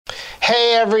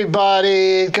Hey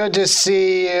everybody, good to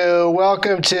see you.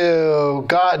 Welcome to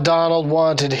Got Donald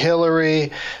Wanted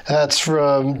Hillary. That's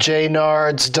from J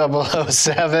Nards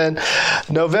 007.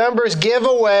 November's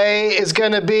giveaway is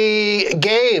going to be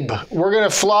Gabe. We're going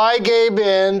to fly Gabe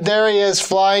in. There he is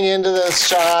flying into the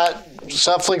shot,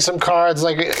 shuffling some cards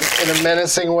like in a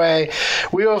menacing way.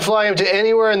 We will fly him to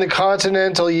anywhere in the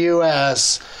continental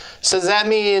U.S. So does that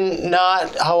mean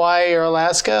not Hawaii or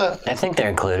Alaska? I think they're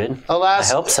included. I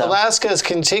hope so. Alaska is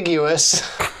contiguous.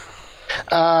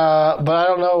 But I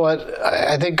don't know what...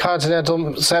 I think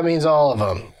continental, so that means all of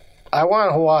them. I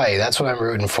want Hawaii. That's what I'm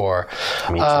rooting for.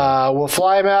 Me too. We'll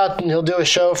fly him out, and he'll do a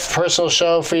personal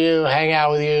show for you, hang out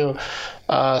with you,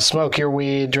 smoke your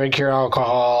weed, drink your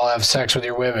alcohol, have sex with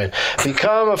your women.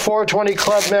 Become a 420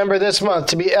 Club member this month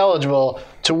to be eligible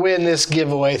to win this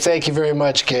giveaway. Thank you very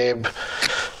much, Gabe.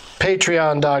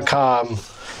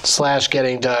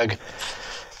 Patreon.com/GettingDoug.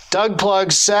 Doug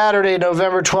Plugs, Saturday,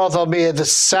 November 12th, I'll be at the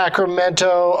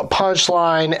Sacramento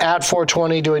Punchline at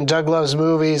 420 doing Doug Loves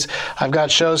Movies. I've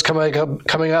got shows coming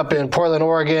up in Portland,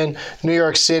 Oregon, New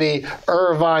York City,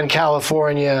 Irvine,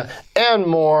 California, and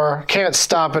more. Can't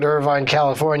stop at Irvine,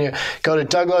 California. Go to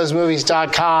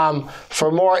douglovesmovies.com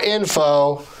for more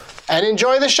info and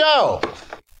enjoy the show.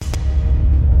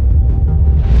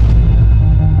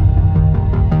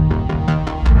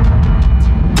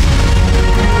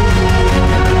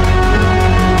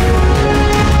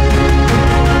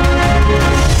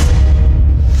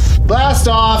 Blast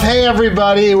off. Hey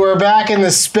everybody, we're back in the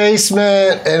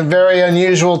Spacement, a very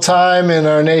unusual time in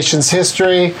our nation's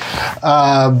history.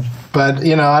 But,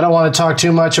 you know, I don't want to talk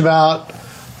too much about,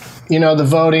 you know, the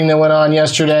voting that went on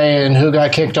yesterday and who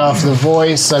got kicked off The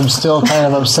Voice. I'm still kind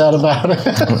of upset about it.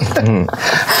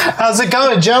 How's it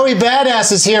going? Joey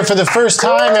Badass is here for the first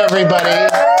time, everybody.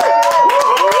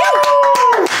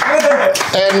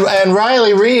 And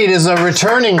Riley Reed is a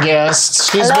returning guest.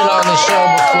 She's been on the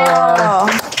show before.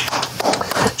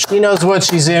 She knows what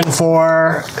she's in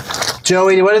for.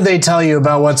 Joey, what did they tell you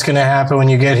about what's going to happen when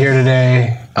you get here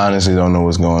today? Honestly, don't know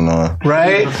what's going on.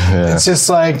 Right? Yeah. It's just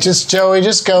like, Joey,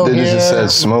 just go They here. just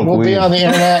said smoke we'll weed. be on the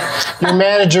internet. Your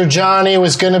manager, Johnny,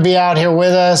 was going to be out here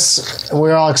with us.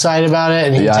 We're all excited about it,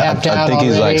 and he tapped out I think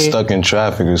he's already. like stuck in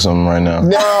traffic or something right now.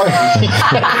 No.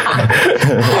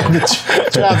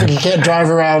 Traffic, you can't drive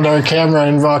around our camera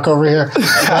and walk over here.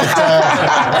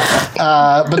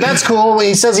 But that's cool.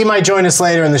 He says he might join us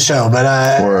later in the show, but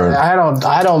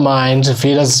I don't mind if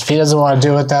he doesn't want to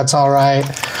do it. That's all right.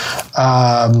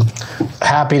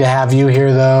 Happy to have you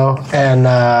here though. And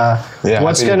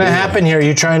what's going to happen here?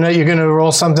 You're going to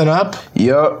roll something up?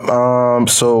 Yep.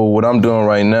 So what I'm doing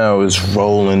right now is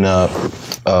rolling up,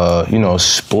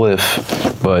 spliff.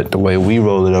 But the way we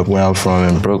roll it up where I'm from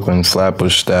in Brooklyn,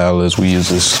 Flatbush style, is we use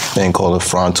this thing called a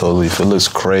fronto leaf. It looks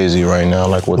crazy right now.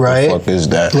 Like, what the fuck is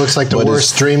that? Looks like the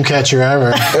worst dream catcher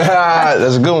ever.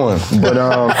 That's a good one. But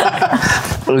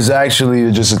it's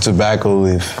actually just a tobacco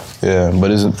leaf. Yeah, but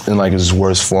it's in like its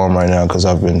worst form right now because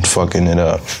I've been fucking it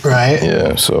up. Right.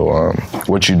 Yeah, so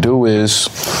what you do is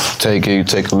you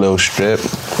take a little strip,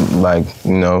 like,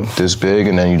 this big,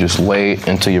 and then you just lay it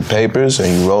into your papers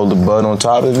and you roll the bud on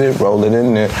top of it, roll it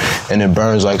in there, and it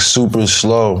burns like super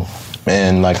slow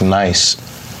and like nice.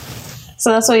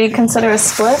 So that's what you consider a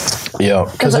split? Yeah.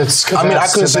 I consider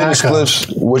spliffs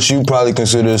what you probably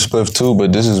consider a spliff too,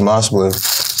 but this is my spliff.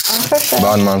 Oh, for sure.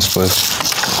 Bonman spliff.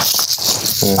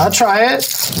 Yeah. I'll try it.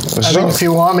 I think if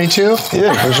you want me to.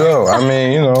 Yeah, for sure. I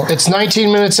mean, It's 19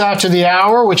 minutes after the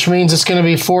hour, which means it's going to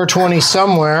be 4:20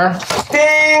 somewhere.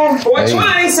 Ding!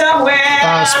 4:20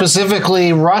 somewhere!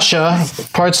 Specifically Russia,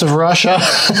 parts of Russia.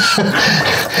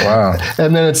 Wow.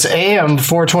 And then it's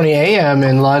 4:20 a.m.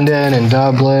 in London and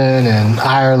Dublin and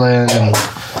Ireland and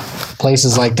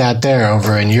places like that there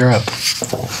over in Europe.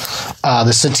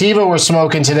 The sativa we're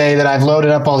smoking today that I've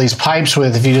loaded up all these pipes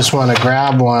with, if you just want to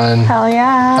grab one. Hell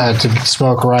yeah. To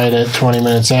smoke right at 20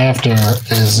 minutes after is...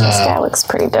 This guy looks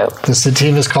pretty dope. The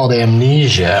sativa is called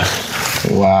Amnesia.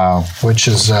 Wow. Which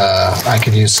is, I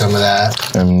could use some of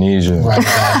that. Amnesia. Right now.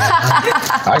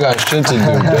 I got shit to do,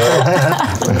 dog.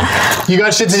 You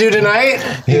got shit to do tonight?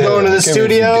 You going to the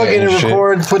studio, get to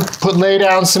record, lay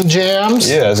down some jams?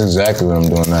 Yeah, that's exactly what I'm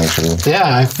doing, actually.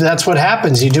 Yeah, that's what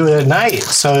happens. You do it at night.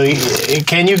 So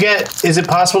is it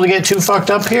possible to get too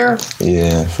fucked up here?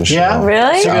 Yeah, for sure. Yeah?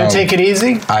 Really? So you're going to take it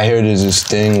easy? I hear there's this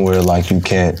thing where, like, you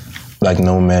can't, like,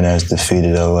 no man has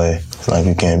defeated LA. Like,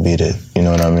 you can't beat it. You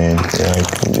know what I mean? Yeah,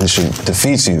 like, it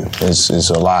defeats you. It's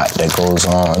a lot that goes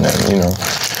on. And,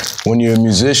 when you're a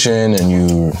musician and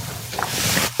you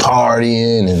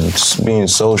partying and being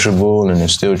sociable and then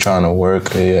still trying to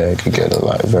work, yeah, it could get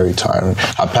very tiring.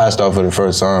 I passed out for the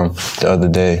first time the other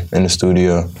day in the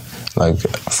studio, like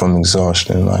from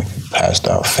exhaustion, like passed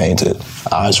out, fainted,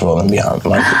 eyes rolling behind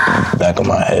like back of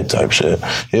my head type shit.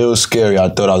 It was scary. I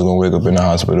thought I was gonna wake up in the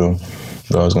hospital.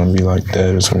 I was gonna be like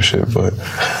dead or some shit, but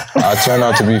I turned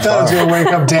out to be fine. I was gonna wake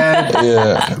up dead.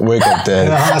 Yeah, wake up dead.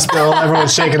 In the hospital,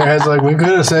 everyone's shaking their heads like, we could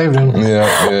have saved him.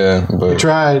 Yeah, but We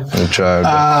tried.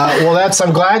 But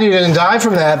I'm glad you didn't die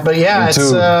from that, but yeah, Me it's,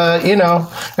 too.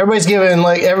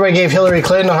 everybody gave Hillary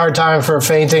Clinton a hard time for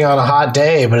fainting on a hot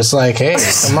day, but it's like, hey,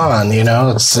 come on,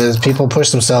 it's people push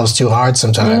themselves too hard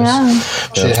sometimes. Yeah.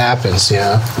 Shit happens,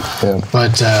 Yeah.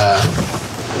 But,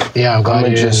 I'm glad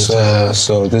you just didn't,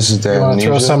 so this is the you want to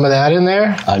throw amnesia? some of that in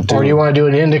there? I do. Or do you want to do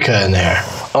an indica in there?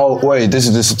 Oh wait, this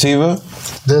is the sativa?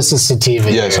 This is sativa.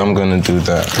 Yes, here. I'm gonna do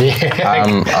that.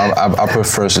 Yeah. I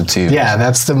prefer sativa. Yeah,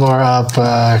 that's the more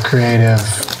creative.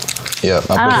 Yeah,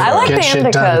 I like the Get shit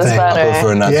done indicas thing. I better.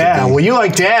 prefer not Yeah, to be. well, you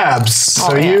like dabs,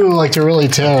 so yeah. you like to really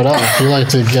tear it up. You like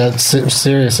to get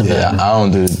serious about Yeah, it. I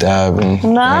don't do the dabbing.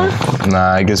 No?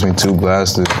 Nah, it gets me too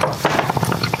blasted.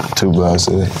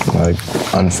 Like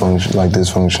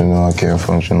dysfunctional. I can't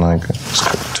function like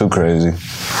it's too crazy.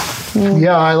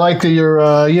 Yeah, I like that you're,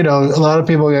 a lot of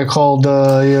people get called,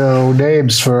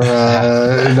 names for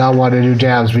not wanting to do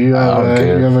dabs, but you have, don't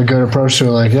care. you have a good approach to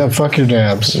it, like, yeah, fuck your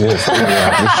dabs. Yeah, for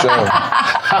sure.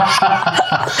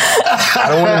 I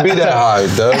don't want to be that high,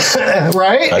 Doug.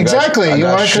 Right? Exactly. I You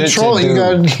got want to shit control to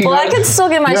it. do. Well, I can still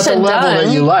get my you got shit the level done.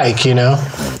 that you like,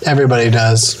 Everybody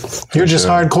does. You're just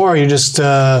sure. hardcore. You just,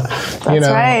 That's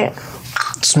right.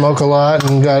 smoke a lot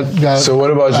and got So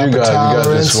what about you guys? You guys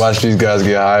tolerance. just watch these guys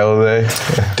get high all day?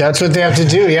 That's what they have to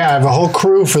do. Yeah, I have a whole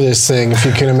crew for this thing, if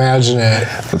you can imagine it.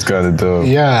 That's kind of dope.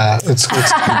 Yeah, it's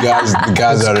The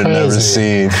guys that are never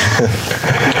crazy. seen.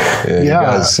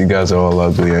 Yeah. You guys are all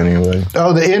ugly anyway.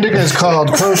 oh, the indica is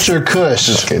called Kosher Kush.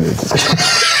 Just kidding.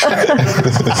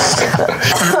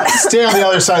 Stay on the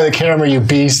other side of the camera, you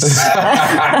beasts.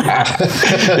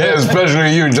 Yeah,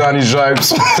 especially you, Johnny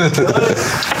Shipes.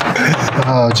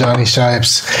 Oh, Johnny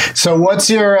Shipes. So, what's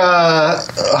your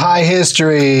high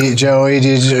history, Joey?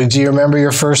 Do you remember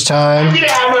your first time? You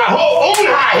have my whole own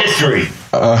high history.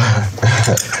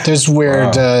 There's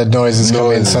weird noises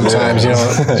come in sometimes. You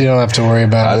don't have to worry I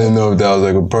about it. didn't know if that was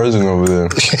like a person over there.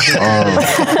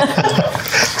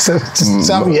 So just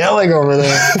stop yelling over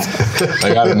there.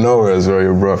 Like out of nowhere, that's where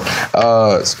you bro.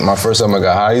 My first time I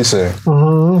got high, you say?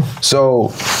 Mm-hmm. So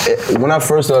when I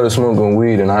first started smoking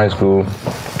weed in high school,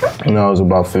 I was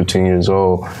about 15 years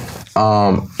old.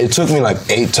 It took me like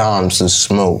 8 times to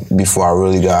smoke before I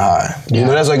really got high. You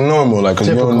know, that's like normal, like, cause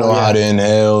you don't know how to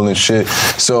inhale and shit.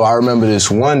 So I remember this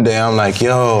one day, I'm like,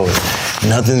 yo,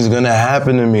 nothing's gonna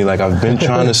happen to me. Like, I've been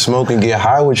trying to smoke and get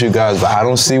high with you guys, but I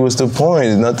don't see what's the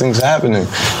point. Nothing's happening.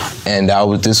 And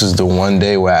this was the one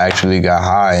day where I actually got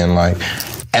high, and like,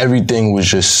 everything was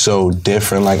just so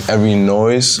different. Like, every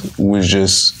noise was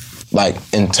just like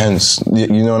intense.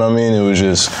 You know what I mean?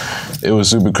 It was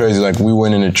super crazy. Like, we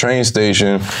went in the train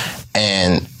station,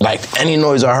 and like any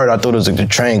noise I heard, I thought it was like the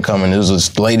train coming. There was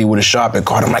this lady with a shopping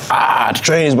cart. I'm like, the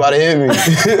train's about to hit me.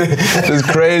 Just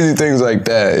crazy things like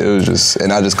that. It was just,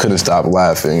 and I just couldn't stop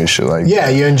laughing and shit like that. Yeah,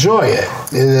 you enjoy it.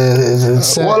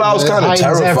 Well, I was kind of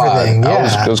terrified.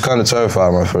 Yeah. I was kind of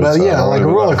terrified my first Well, time. yeah, like a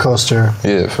roller coaster.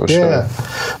 Yeah, for sure. Yeah.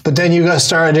 But then you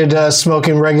started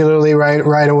smoking regularly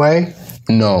right away?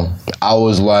 No, I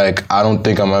was like, I don't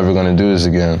think I'm ever gonna do this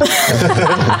again.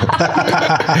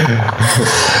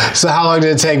 So how long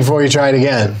did it take before you tried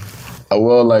again?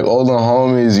 Well, like all the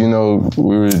homies,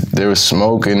 they were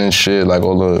smoking and shit. Like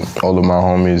all of my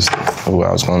homies who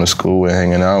I was going to school with,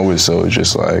 hanging out with. So it's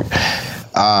just like,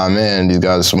 man, these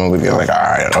guys are smoking. They're like, all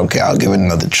right, okay, I'll give it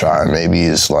another try. Maybe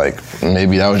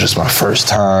that was just my first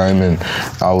time, and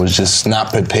I was just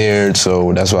not prepared.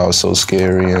 So that's why I was so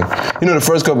scary. And the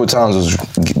first couple of times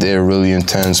they're really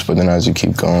intense, but then as you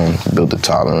keep going, you build the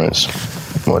tolerance.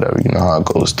 Whatever, you know how it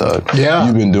goes, Doug. Yeah.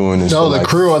 You've been doing this. No, the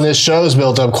crew on this show's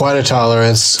built up quite a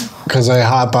tolerance because I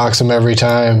hotbox them every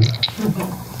time.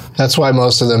 That's why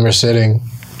most of them are sitting.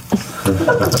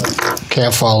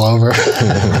 Can't fall over.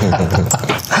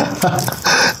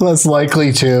 Less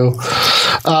likely to.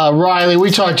 Riley,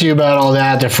 we talked to you about all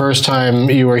that the first time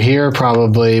you were here,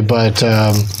 probably. But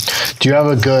do you have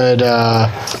a good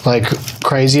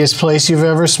craziest place you've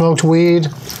ever smoked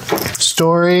weed?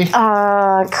 Story?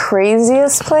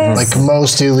 Craziest place? Like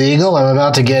most illegal? I'm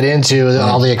about to get into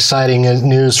all the exciting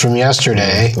news from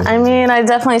yesterday. I mean, I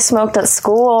definitely smoked at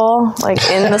school, like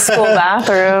in the school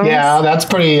bathroom. Yeah, that's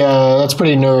pretty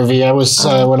nervy. I was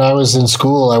when I was in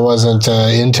school, I wasn't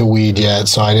into weed yet,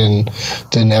 so I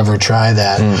didn't ever try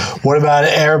that. What about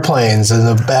airplanes in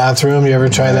the bathroom? You ever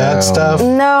try that stuff?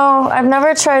 No, I've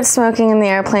never tried smoking in the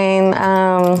airplane.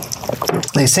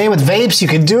 They say with vapes you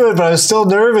can do it, but I was still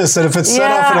nervous that if it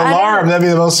set off an alarm, that'd be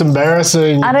the most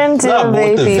embarrassing. I didn't do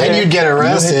vape either. Then you'd get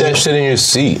arrested. You hit that shit in your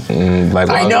seat.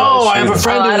 I know. I have a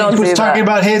friend who was talking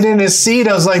about hitting in his seat.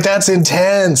 I was like, that's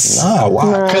intense. Nah,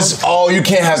 why? Because you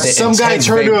can't have the some guy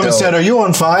turned to him and said, "Are you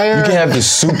on fire?" You can't have the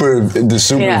super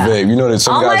vape. You know that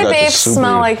some all guys my got the vapes super.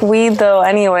 smell like weed though,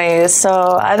 anyways.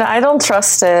 So I don't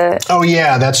trust it. Oh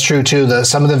yeah, that's true too.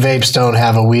 Some of the vapes don't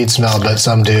have a weed smell, but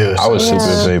some do. I was super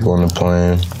vape on the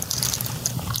plane.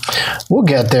 We'll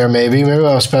get there maybe. Maybe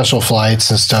we'll have special flights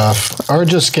and stuff. Or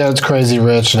just get crazy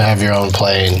rich and have your own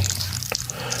plane.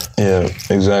 Yeah,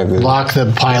 exactly. Lock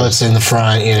the pilots in the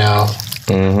front,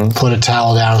 Put a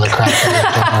towel down in the crack of the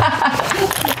door.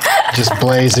 Just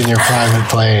blaze in your private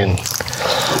plane.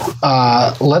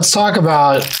 Let's talk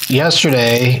about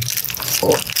yesterday.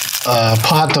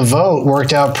 Pot to vote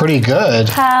worked out pretty good.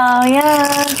 Hell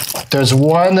yeah. There's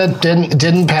one that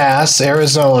didn't pass,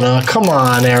 Arizona. Come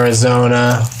on,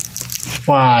 Arizona.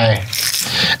 Why?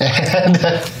 And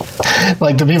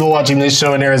like the people watching this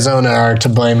show in Arizona are to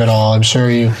blame it all. I'm sure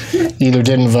you either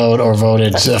didn't vote or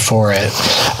voted for it.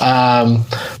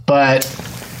 But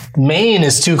Maine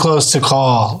is too close to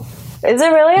call. Is it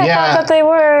really? I thought that they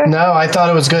were. No, I thought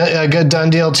it was a good done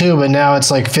deal too, but now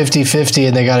it's like 50-50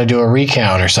 and they got to do a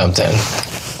recount or something.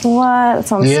 What? That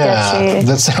sounds sketchy.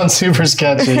 That sounds super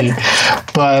sketchy.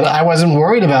 But I wasn't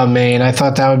worried about Maine. I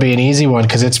thought that would be an easy one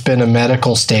because it's been a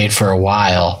medical state for a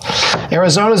while.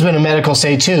 Arizona's been a medical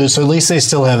state too, so at least they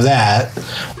still have that.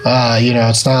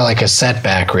 It's not like a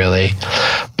setback really.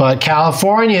 But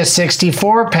California,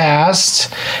 64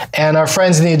 passed, and our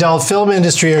friends in the adult film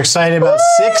industry are excited about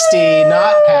 60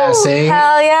 not passing.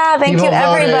 Hell yeah. Thank you,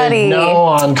 everybody. No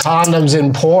on condoms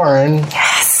in porn.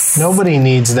 Yes. Nobody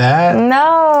needs that.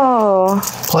 No.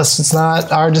 Plus, it's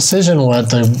not our decision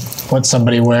what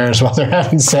somebody wears while they're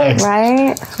having sex.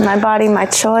 Right? My body, my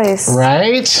choice.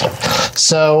 Right?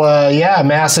 So,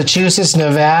 Massachusetts,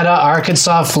 Nevada,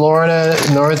 Arkansas, Florida,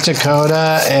 North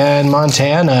Dakota, and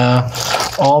Montana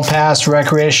all passed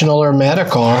recreational or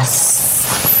medical.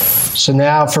 So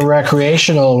now for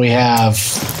recreational, we have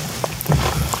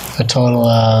a total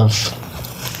of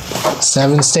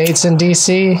 7 states in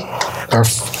D.C., or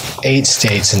 8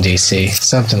 states in D.C.,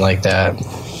 something like that.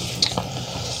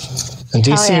 And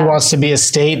D.C. wants to be a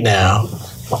state now.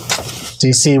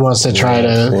 D.C. wants to try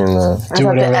to do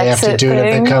whatever they have to do to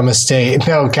become a state.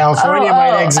 No, California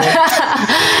might exit.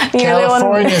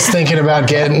 California's thinking about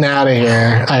getting out of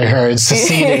here, I heard,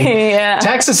 seceding.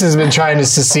 Texas has been trying to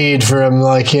secede from,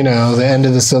 the end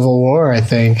of the Civil War, I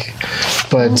think.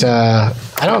 But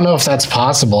I don't know if that's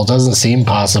possible. It doesn't seem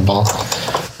possible.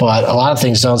 But a lot of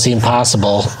things don't seem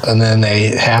possible, and then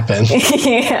they happen.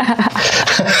 Hey,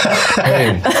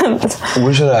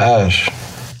 where should I ash?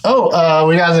 Oh,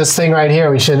 we got this thing right here.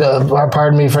 We should,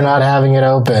 pardon me for not having it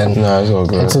open. No, it's all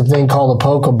good. It's a thing called a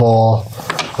poke bowl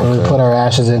where we put our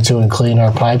ashes into and clean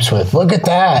our pipes with. Look at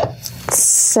that.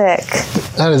 Sick.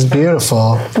 That is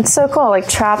beautiful. It's so cool. Like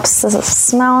traps the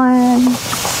smelling.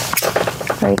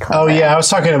 Very clever. Oh, yeah. I was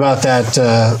talking about that,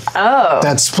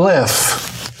 that spliff.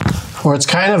 Where it's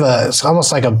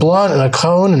almost like a blunt and a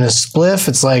cone and a spliff.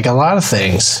 It's like a lot of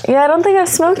things. Yeah, I don't think I've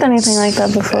smoked anything like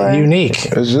that before. Unique.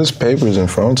 It's just papers in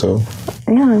Fronto.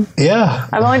 Yeah. Yeah.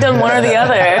 I've only done one or the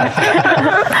other.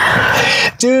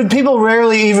 Dude, people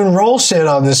rarely even roll shit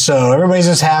on this show. Everybody's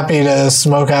just happy to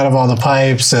smoke out of all the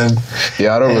pipes and.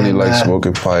 Yeah, I don't really like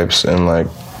smoking pipes and like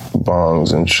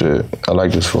bongs and shit. I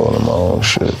like just rolling my own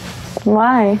shit.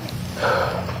 Why?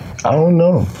 I don't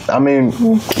know. I mean,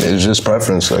 it's just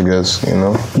preference, I guess,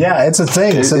 Yeah, it's a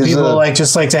thing. Some people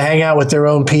just like to hang out with their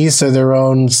own piece or their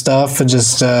own stuff and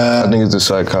just I think it's the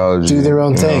psychology. Do their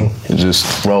own thing.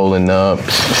 Just rolling up,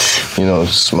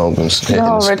 smoking, hitting The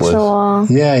whole spliff. ritual.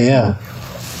 Yeah.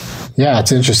 Yeah,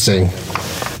 it's interesting.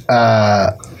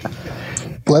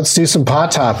 Let's do some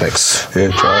pot topics. Yeah,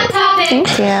 try it. Thank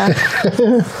you.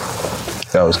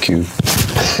 That was cute.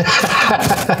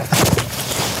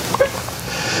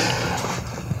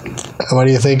 What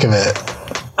do you think of it?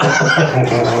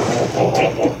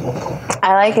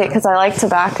 I like it because I like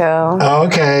tobacco. Oh,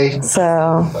 okay.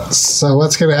 So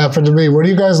what's going to happen to me? What are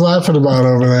you guys laughing about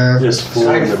over there? Just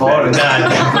fooling the bed.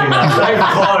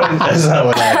 That's not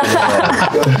what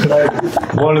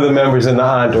happened. One of the members in the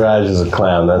entourage is a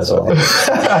clown, that's all.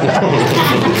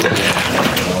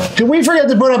 Did we forget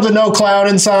to put up the no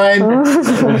clowning sign?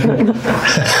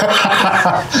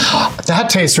 That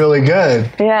tastes really good.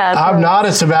 yeah. I'm not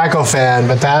a tobacco fan,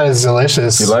 but that is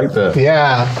delicious. You like that?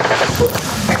 Yeah.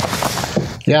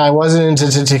 Yeah, I wasn't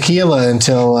into tequila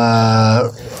until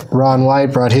Ron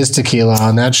White brought his tequila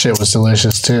on. That shit was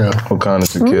delicious too. What kind of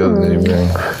tequila did you bring?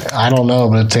 I don't know,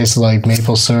 but it tasted like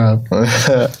maple syrup.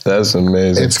 That's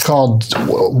amazing. It's called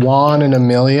Juan in a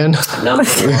Million. Number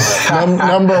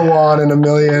one in a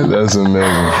million. That's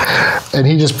amazing. And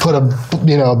he just put a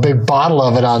big bottle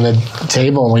of it on the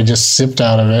table, and we just sipped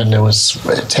out of it, and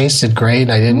it tasted great.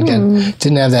 And I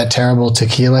didn't have that terrible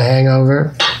tequila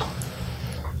hangover.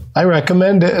 I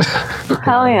recommend it.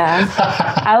 Hell yeah.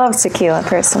 I love tequila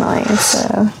personally,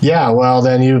 so. Yeah, well,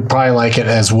 then you'd probably like it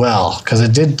as well, because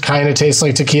it did kind of taste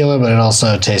like tequila, but it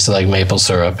also tasted like maple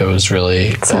syrup. It was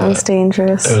really... Sounds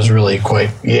dangerous. It was really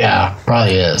quite... Yeah,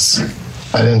 probably is.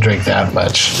 I didn't drink that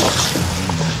much.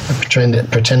 I pretended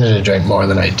to drink more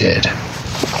than I did.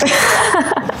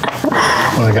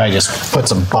 When the guy just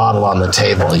puts a bottle on the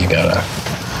table, you gotta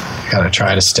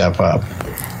try to step up.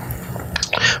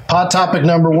 Hot topic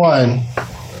number 1.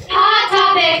 Hot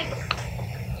topic.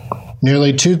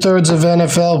 Nearly 2/3 of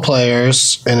NFL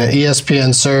players in an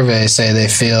ESPN survey say they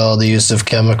feel the use of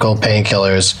chemical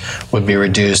painkillers would be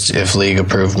reduced if league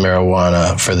approved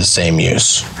marijuana for the same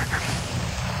use.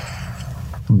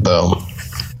 Boom.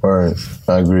 All right,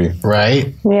 I agree.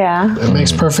 Right? Yeah. It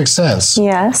makes perfect sense.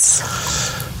 Yes.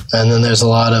 And then there's a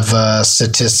lot of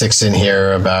statistics in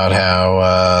here about how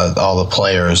all the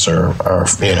players are,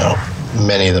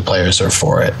 many of the players are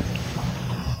for it.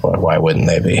 Why wouldn't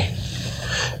they be?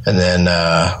 And then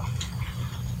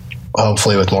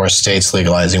hopefully with more states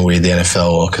legalizing weed, the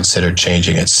NFL will consider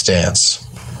changing its stance.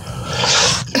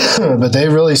 But they've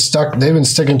been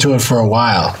sticking to it for a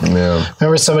while. Yeah.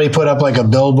 Remember somebody put up like a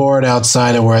billboard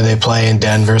outside of where they play in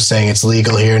Denver saying it's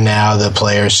legal here now, the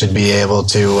players should be able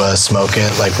to smoke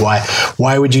it. Like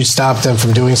why would you stop them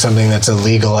from doing something that's a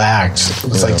legal act?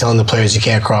 It's like telling the players you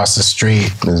can't cross the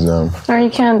street. It's dumb. Or you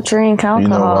can't drink alcohol. You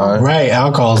know why? Right,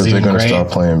 alcohol is even they're gonna start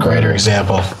playing better. greater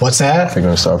example. What's that? They're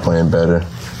going to start playing better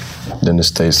than the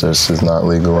states this is not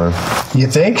legal in. You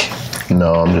think?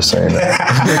 No, I'm just saying that.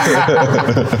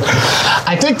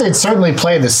 I think they'd certainly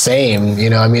play the same.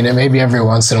 Maybe every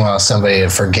once in a while somebody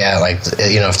would forget,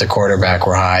 if the quarterback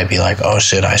were high, be like, oh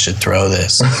shit, I should throw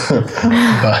this.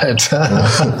 But You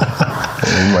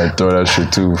might throw that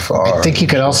shit too far. I think you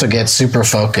could also get super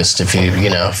focused if you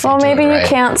Well, maybe right. you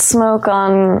can't smoke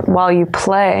while you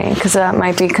play, because that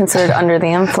might be considered under the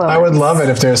influence. I would love it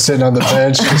if they were sitting on the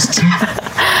bench just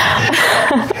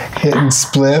hitting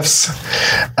spliffs.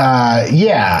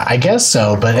 Yeah, I guess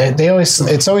so. But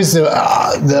it's always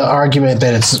the argument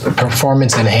that it's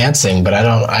performance enhancing. But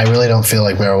I really don't feel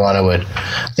like marijuana would.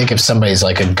 I think if somebody's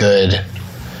like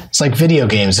it's like video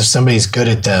games. If somebody's good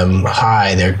at them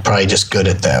high, they're probably just good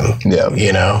at them. Yeah.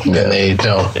 And they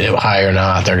don't, high or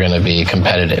not, they're going to be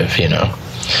competitive.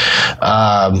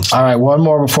 All right, one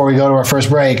more before we go to our first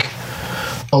break.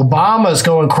 Obama's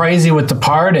going crazy with the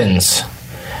pardons.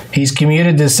 He's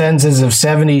commuted the sentences of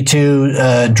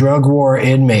 72 drug war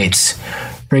inmates,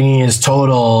 bringing his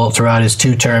total throughout his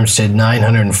 2 terms to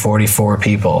 944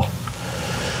 people.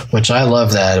 Which I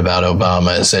love that about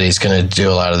Obama, is that he's going to do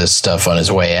a lot of this stuff on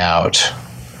his way out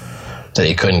that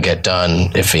he couldn't get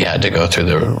done if he had to go through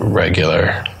the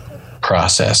regular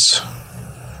process.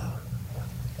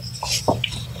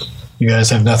 You guys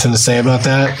have nothing to say about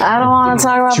that? I don't want to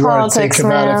talk about You want to politics, think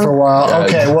about man. it for a while? Yeah,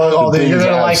 Okay, then you're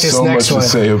going to like this next one. So much to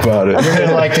say about it. You're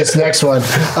going to like this next one.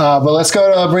 But let's go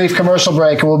to a brief commercial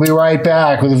break, and we'll be right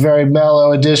back with a very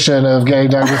mellow edition of Getting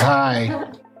Done with High.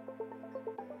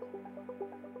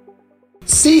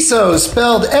 CESO,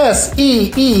 spelled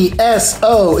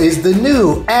SEESO, is the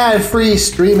new ad-free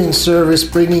streaming service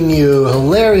bringing you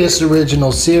hilarious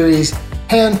original series,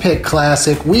 hand-picked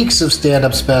classic, weeks of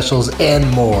stand-up specials, and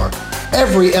more.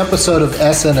 Every episode of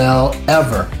SNL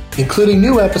ever, including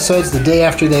new episodes the day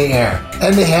after they air.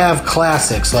 And they have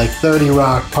classics like 30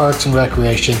 Rock, Parks and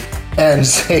Recreation, and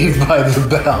Saved by the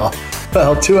Bell.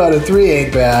 Well, 2 out of 3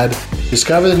 ain't bad.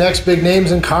 Discover the next big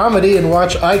names in comedy and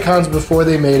watch icons before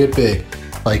they made it big,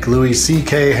 like Louis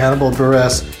C.K., Hannibal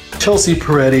Buress, Chelsea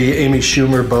Peretti, Amy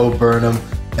Schumer, Bo Burnham,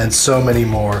 and so many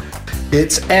more.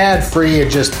 It's ad-free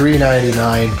at just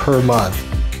 $3.99 per month.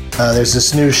 There's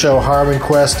this new show, Harmon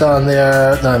Quest, on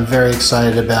there that I'm very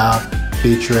excited about.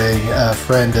 featuring a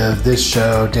friend of this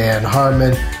show, Dan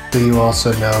Harmon, who you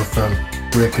also know from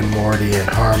Rick and Morty and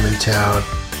Harmontown.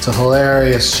 It's a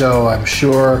hilarious show, I'm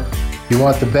sure. You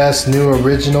want the best new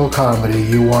original comedy,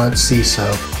 you want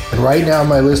CISO. And right now,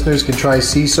 my listeners can try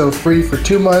CISO free for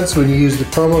 2 months when you use the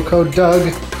promo code Doug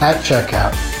at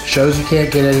checkout. Shows you can't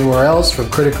get anywhere else, from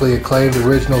critically acclaimed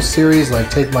original series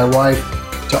like Take My Wife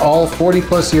to all 40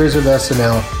 plus years of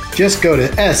SNL. Just go to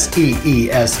seeso.com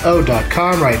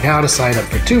right now to sign up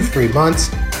for 2 free months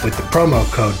with the promo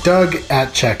code Doug at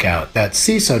checkout. That's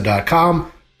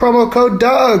seeso.com, promo code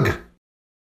Doug.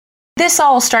 This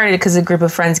all started because a group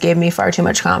of friends gave me far too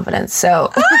much confidence. So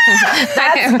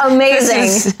That's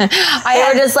amazing. They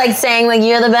were just like saying, like,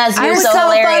 you're the best, you're so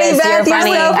hilarious, you're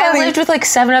funny. I lived with like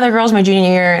 7 other girls my junior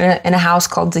year in a house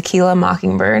called Tequila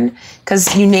Mockingbird,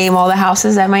 because you name all the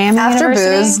houses at Miami University.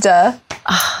 After booze, duh.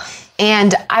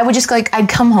 And I would just I'd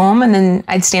come home and then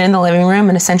I'd stand in the living room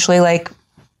and essentially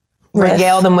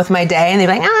regale them with my day, and they'd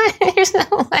be like, there's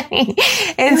no money.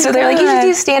 And so they're like, you should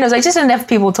do stand-ups. Like, just enough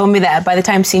people told me that. By the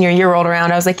time senior year rolled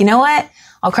around, I was like, you know what?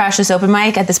 I'll crash this open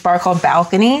mic at this bar called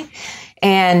Balcony.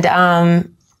 And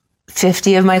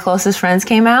 50 of my closest friends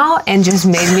came out and just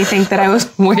made me think that I was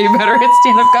way better at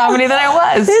stand-up comedy than I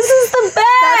was. This is the best.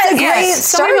 That's a great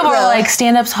So many people are like,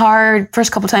 stand-up's hard.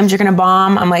 First couple times you're going to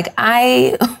bomb. I'm like,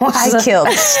 I killed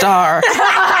a star.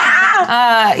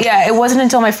 It wasn't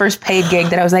until my first paid gig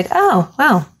that I was like, oh,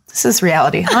 wow, this is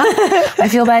reality, huh? I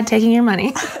feel bad taking your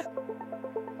money.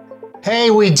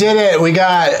 Hey, we did it. We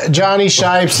got Johnny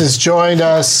Shipes has joined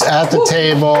us at the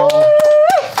table.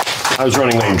 I was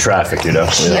running late in traffic, you know.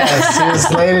 Yes, he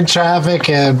was late in traffic,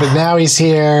 but now he's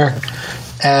here.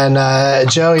 And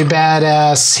Joey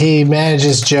Badass, he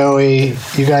manages Joey.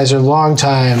 You guys are long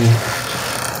time.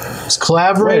 Is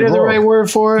collaborator the right word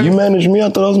for it? You manage me? I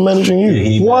thought I was managing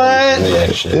you. What?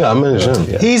 Yeah, I manage him.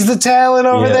 Yeah. He's the talent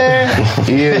over there?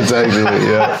 He is actually,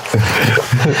 yeah.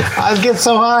 I get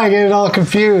so high, I get it all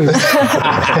confused.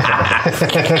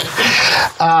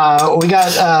 We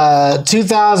got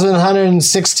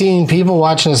 2,116 people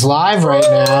watching us live right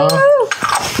now.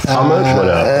 How much?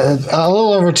 A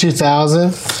little over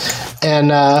 2,000. And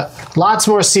lots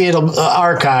more see it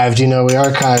archived. You know, we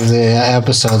archive the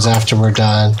episodes after we're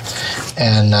done.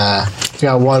 And we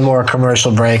got one more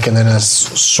commercial break and then a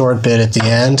short bit at the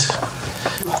end.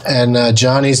 And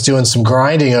Johnny's doing some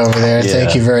grinding over there. Yeah.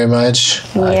 Thank you very much.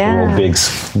 Yeah. Big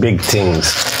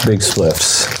things. Big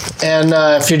spliffs. And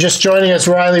if you're just joining us,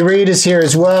 Riley Reed is here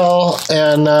as well.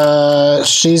 And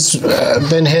she's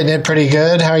been hitting it pretty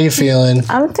good. How are you feeling?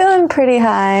 I'm feeling pretty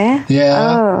high.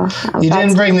 Yeah. You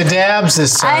didn't bring the dabs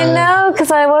this time. I know, because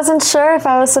I wasn't sure if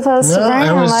I was supposed to bring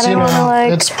them. I didn't want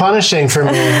to It's punishing for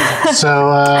me. So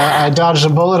I dodged a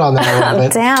bullet on that a little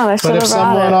bit. Damn, I should have brought it. But if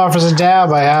someone offers a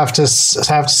dab, I have to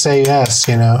say yes,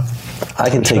 you know. I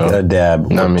can take a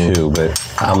dab or two, but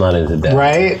I'm not into dabs.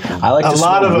 Right? I like a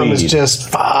lot of them weed. is just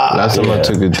fuck. Last time I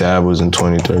took a dab was in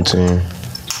 2013.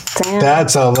 Damn.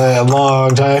 That's a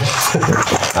long time.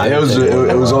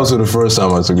 It was also the first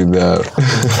time I took a dab.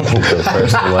 The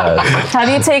first and last. Have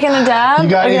you taken a dab? You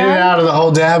got in and out of the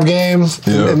whole dab game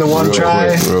in the one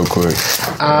try? Real quick.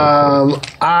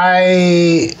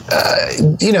 I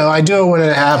do it when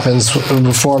it happens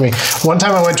before me. One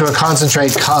time I went to a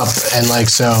concentrate cup, and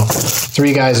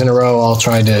 3 guys in a row all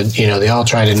tried to, they all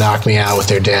tried to knock me out with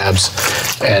their dabs.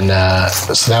 And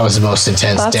so that was the most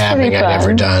intense dabbing I'd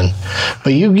ever done.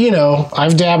 But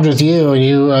I've dabbed with you, and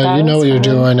you know what you're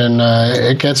doing, and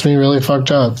it gets me really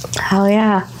fucked up. Hell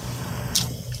yeah.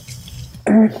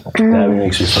 Dabbing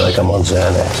makes me feel like I'm on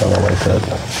Xanax. I don't like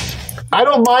that. I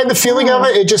don't mind the feeling of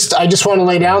it. I just want to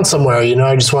lay down somewhere,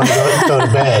 I just want to go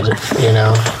to bed,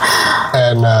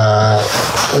 And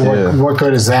what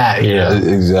good is that,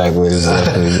 Exactly. It's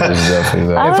definitely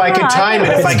that. If I could time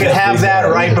it, if I could have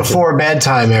that right before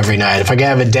bedtime every night, if I could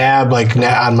have a dab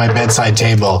on my bedside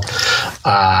table.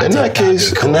 In that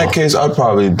case,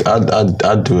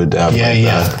 I'd do a dab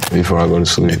before I go to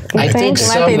sleep. I think it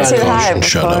might be too high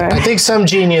before. I think some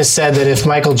genius said that if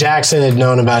Michael Jackson had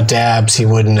known about dabs, he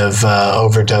wouldn't have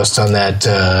overdosed on that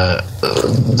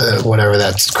whatever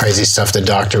that crazy stuff the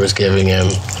doctor was giving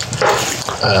him.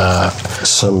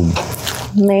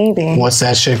 Maybe. What's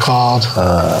that shit called?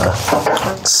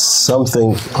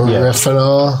 Something.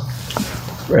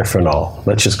 Rufinol.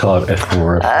 Let's just call it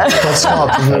Rufinol. Let's call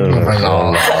it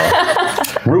Rufinol.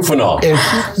 Rufinol.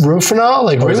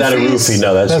 Rufinol? Or is that a roofie?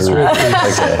 No, that's a roofie.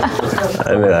 Okay.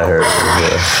 I mean, I heard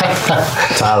it.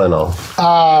 Tylenol.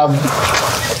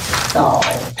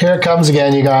 Here it comes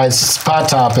again, you guys. It's Hot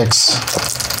Topics.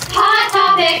 Hot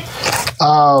topic.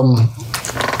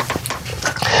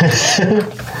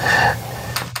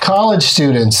 college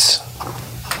students.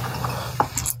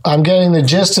 I'm getting the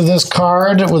gist of this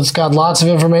card, it's got lots of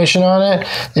information on it,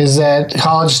 is that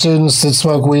college students that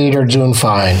smoke weed are doing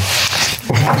fine.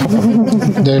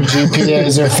 Their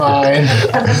GPAs are fine,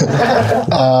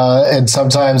 and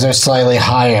sometimes they're slightly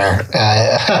higher,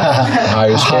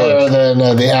 higher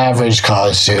than the average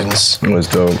college students. That's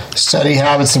dope. Study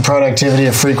habits and productivity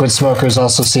of frequent smokers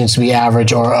also seems to be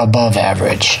average or above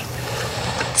average.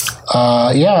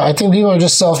 I think people are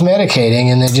just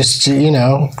self-medicating and they just,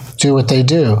 do what they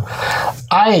do.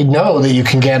 I know that you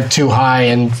can get too high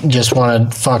and just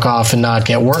want to fuck off and not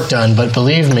get work done, but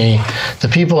believe me, the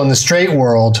people in the straight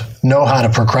world know how to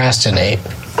procrastinate.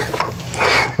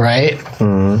 Right?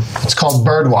 Mm-hmm. It's called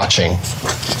bird watching.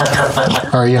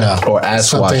 Or, or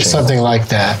ass watching. Something like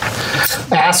that.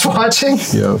 Ass watching?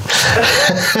 Yep.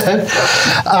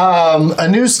 A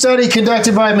new study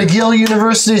conducted by McGill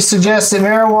University suggests that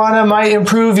marijuana might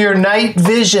improve your night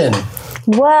vision.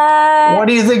 What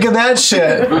do you think of that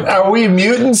shit? Are we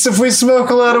mutants if we smoke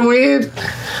a lot of weed?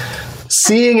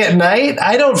 Seeing at night?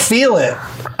 I don't feel it.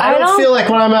 I don't feel like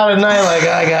when I'm out at night, like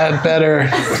I got better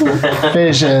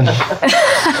vision.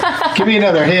 Give me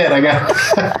another hit. I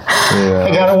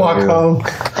gotta walk home.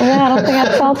 Yeah, I don't think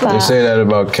I felt that. They say that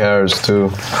about carrots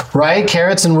too. Right?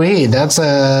 Carrots and weed. That's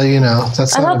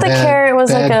that's. I thought the carrot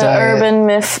was like an urban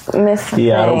myth.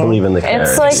 Yeah, I don't believe in the carrot.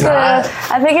 It's like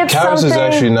I think it's carrots something.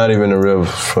 Is actually not even a real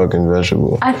fucking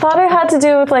vegetable. I thought it had to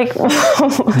do with like.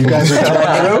 You guys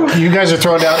are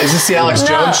throwing down. Is this the Alex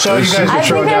Jones show? You guys are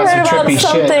throwing down some trippy shit.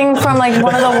 Something from like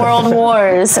one of the world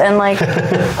wars, and like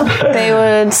they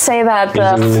would say that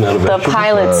the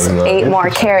pilots ate more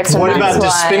carrots. What about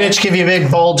does spinach give you big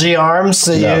bulgy arms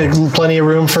so you have plenty of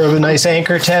room for a nice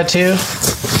anchor tattoo?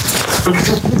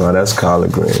 No, that's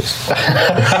collard greens.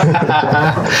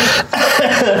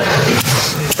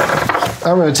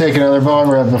 I'm going to take another bone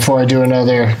rub before I do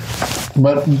another.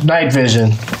 But night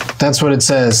vision. That's what it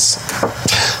says.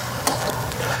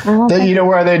 You know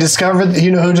where they discovered? You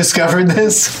know who discovered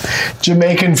this?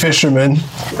 Jamaican fishermen.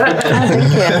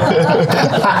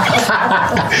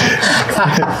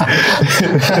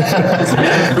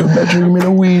 Dreaming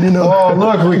of weed and oh,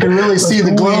 look, we can really see the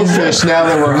glowfish now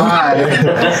that we're high.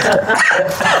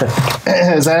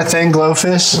 Is that a thing,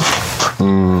 glowfish?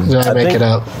 Did I make it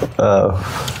up?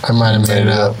 I might have made it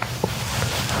up.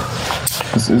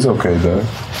 It's okay, though.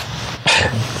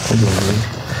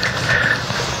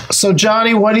 So,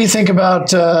 Johnny, what do you think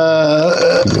about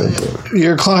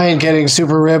your client getting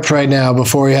super ripped right now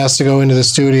before he has to go into the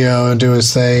studio and do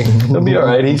his thing? He'll be all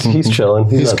right. He's chilling.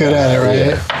 He's good at it,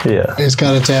 right? Yeah. He's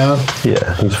got it down?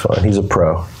 Yeah, he's fine. He's a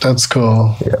pro. That's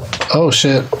cool. Yeah. Oh,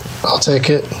 shit. I'll take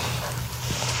it.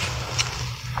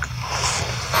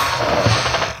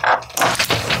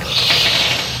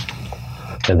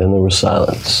 And then there was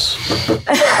silence.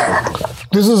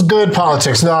 This is good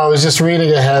politics. No, I was just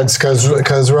reading ahead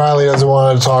because Riley doesn't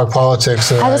want to talk politics.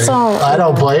 And I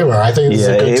don't blame her. I think it's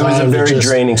a good time. It was a very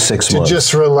draining 6 months. To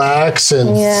just relax.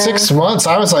 And 6 months,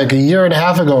 I was like a year and a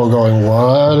half ago going,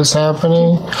 what is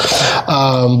happening?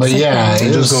 But yeah.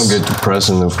 It's just going to get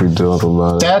depressing if we talk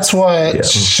about it. That's what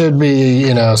should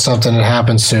be, something that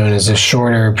happens soon is a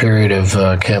shorter period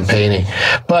of campaigning.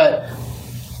 But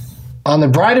on the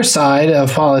brighter side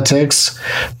of politics,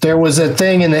 there was a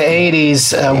thing in the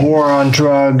 80s, War on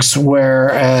Drugs,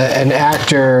 where an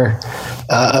actor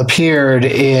appeared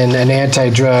in an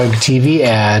anti-drug TV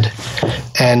ad,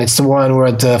 and it's the one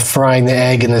where they're frying the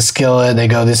egg in the skillet, and they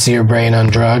go, "This is your brain on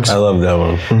drugs." I love that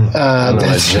one.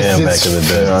 That's jam back in the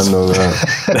day. I know that.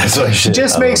 That's my shit. It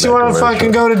just makes you want to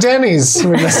fucking go to Denny's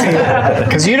when you see it.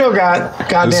 Because you don't got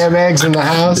goddamn eggs in the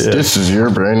house. Yeah. This is your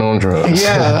brain on drugs.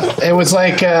 Yeah. It was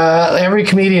like every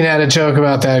comedian had a joke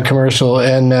about that commercial.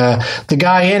 And the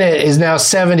guy in it is now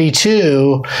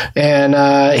 72. And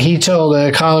he told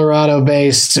a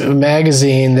Colorado-based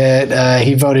magazine that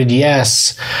he voted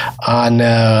yes on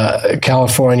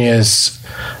California's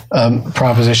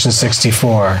Proposition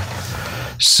 64.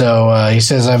 So he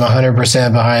says, I'm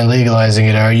 100% behind legalizing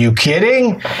it. Are you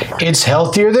kidding? It's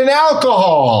healthier than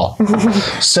alcohol.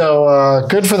 So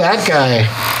good for that guy.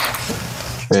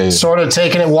 Hey. Sort of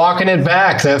walking it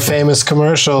back, that famous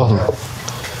commercial.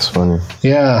 It's funny.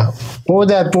 Yeah. What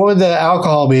would the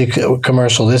alcohol be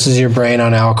commercial? This is your brain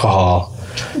on alcohol.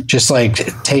 Just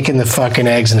like taking the fucking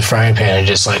eggs in the frying pan and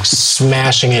just like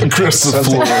smashing it across the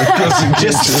floor.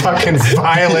 Just fucking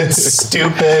violent,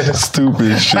 stupid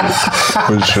shit.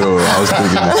 For sure. I was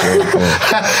thinking the same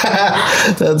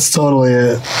thing. That's totally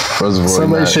it. First of all,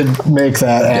 somebody should make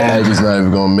that ad. The egg is not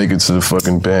even gonna make it to the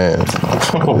fucking pan.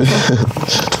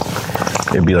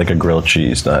 It'd be like a grilled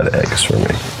cheese, not eggs for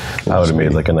me. I would have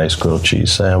made like a nice grilled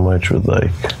cheese sandwich with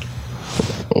like.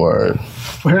 Word.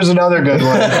 Here's another good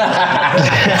one.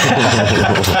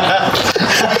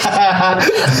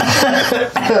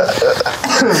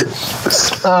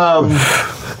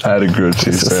 I had a grilled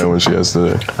cheese sandwich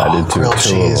yesterday. I did too. Grilled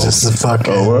cheese is the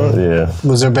fucking. Oh, well? Yeah.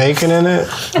 Was there bacon in it?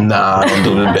 Nah, I don't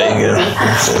do the bacon.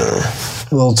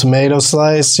 A little tomato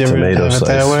slice. You ever Tomato have it slice.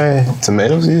 that way?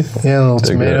 Tomatoes, yeah. Yeah, a little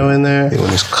They're tomato good. in there. When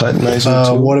it's cut nice and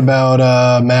too. What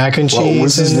about mac and cheese?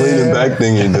 What's this in leaning there? back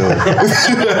thing you're doing?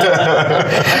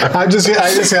 I just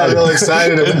got real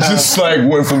excited It about. just like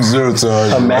went from 0 to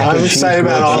 100. I'm excited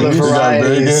about all the You got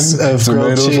varieties bacon, of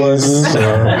grilled tomato cheese. slices,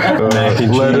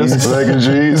 lettuce, mac and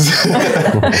cheese.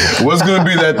 What's gonna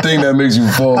be that thing that makes you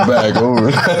fall back over?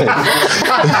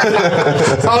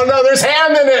 Oh no, there's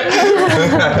ham in it.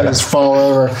 Just fall over.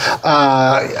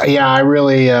 Yeah, I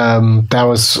really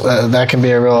that can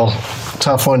be a real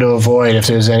tough one to avoid. If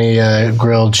there's any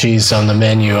grilled cheese on the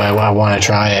menu, I want to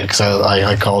try it because I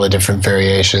like all the different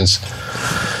variations.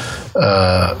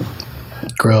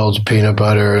 Grilled peanut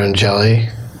butter and jelly.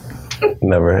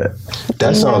 Never had.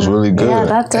 That sounds really good. Yeah,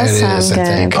 that does It sound is, I good.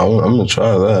 think. I'm gonna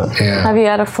try that. Yeah. Have you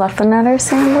had a fluffernutter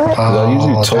sandwich? I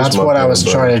usually toast That's my what I was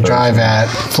peanut trying to butter drive at.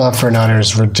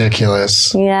 Fluffernutters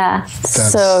ridiculous. Yeah,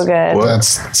 so good. What?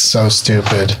 That's so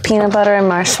stupid. Peanut butter and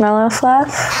marshmallow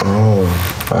fluff. Oh,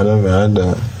 I never had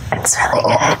that. It's really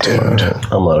Oh, dude.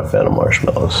 I'm not a fan of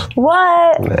marshmallows.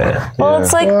 What? Nah. Well,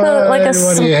 it's like the like a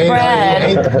What do you hate? spread, You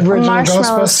hate original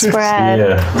marshmallow Ghostbusters? spread.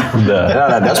 Yeah. Nah.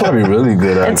 Yeah, that's probably really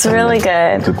good. It's really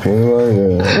good. The peanut butter,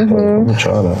 yeah. I'm gonna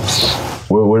try that.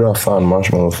 Where do I find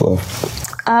marshmallow fluff?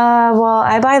 Well,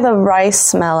 I buy the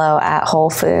rice mellow at Whole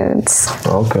Foods,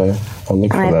 Okay, I'll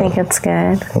look for and I that. think it's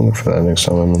good. I'll look for that next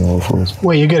time I'm in Whole Foods.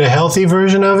 Wait, you get a healthy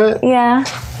version of it? Yeah.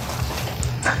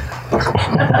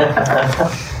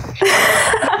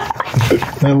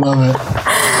 I love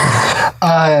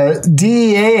it.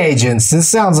 DEA agents. This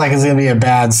sounds like it's going to be a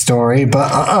bad story, but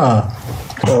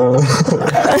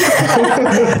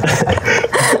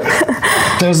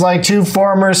There's like 2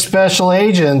 former special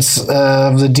agents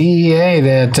of the DEA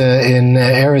that in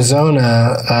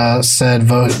Arizona said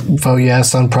vote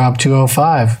yes on Prop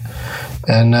 205.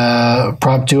 And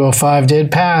Prop 205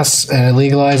 did pass, and it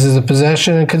legalizes the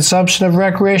possession and consumption of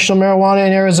recreational marijuana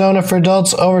in Arizona for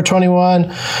adults over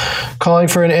 21, calling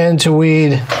for an end to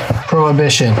weed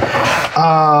prohibition.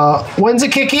 When's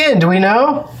it kick in? Do we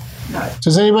know?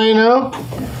 Does anybody know?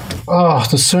 Oh,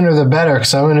 the sooner the better,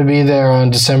 because I'm going to be there on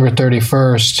December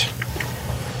 31st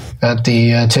at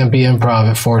the Tempe Improv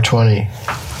at 420.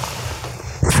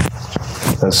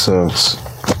 That sucks.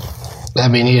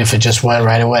 That'd be neat if it just went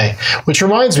right away. Which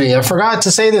reminds me, I forgot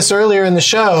to say this earlier in the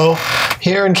show.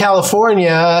 Here in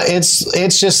California,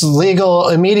 it's just legal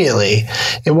immediately.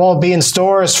 It won't be in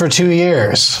stores for 2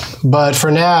 years. But for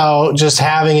now, just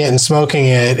having it and smoking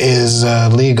it is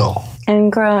legal. And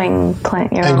growing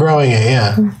plant your And own. growing it,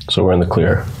 yeah. So we're in the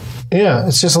clear. Yeah,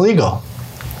 it's just legal.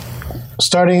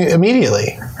 Starting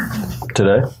immediately.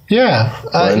 Today? Yeah.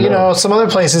 You know, some other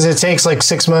places it takes like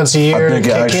 6 months, a year I think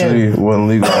to it kick in. actually went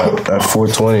legal at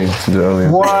 420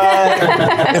 earlier. What?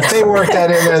 If they work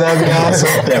that in there, that'd be awesome.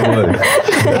 That would.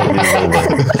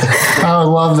 I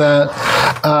would love that.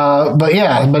 But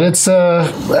yeah, but it's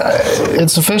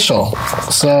official.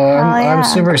 So I'm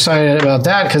super excited about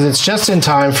that because it's just in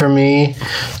time for me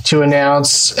to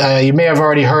announce. You may have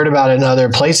already heard about it in other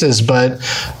places, but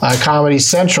Comedy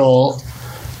Central.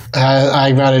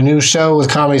 I got a new show with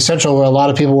Comedy Central where a lot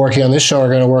of people working on this show are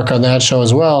going to work on that show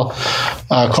as well,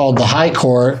 called The High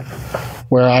Court,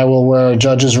 where I will wear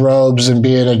judge's robes and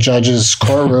be in a judge's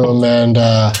courtroom and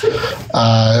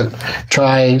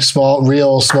try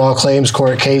real small claims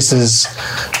court cases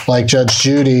like Judge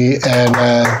Judy and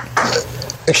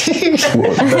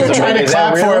trying to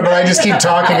clap for it, but I just keep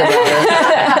talking about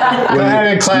it. Go ahead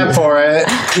and clap for it.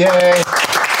 Yay.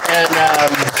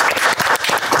 And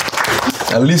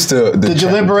At least the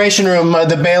deliberation room,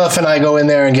 the bailiff and I go in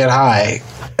there and get high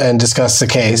and discuss the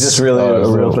case. Is this really a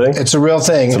real thing? It's a real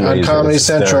thing on amazing. Comedy It's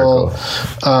Central.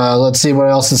 Let's see what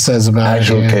else it says about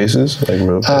actual it. cases, like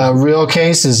real Real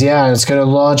cases, yeah. It's going to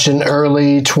launch in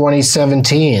early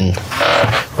 2017.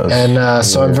 And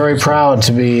so I'm very proud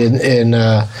to be in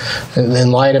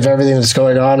light of everything that's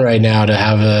going on right now to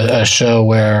have a show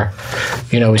where,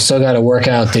 you know, we still got to work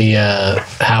out the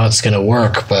how it's going to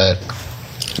work, but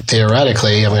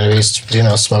theoretically, I'm going to be, you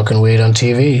know, smoking weed on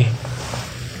TV.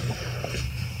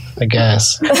 I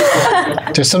guess.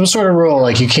 There's some sort of rule,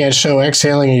 like you can't show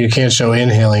exhaling and you can't show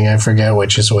inhaling. I forget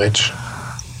which is which.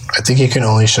 I think you can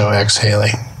only show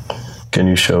exhaling. Can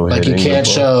you show Like you hitting can't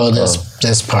the show ball?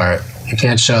 this part. You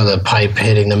can't show the pipe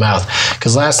hitting the mouth.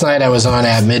 Because last night I was on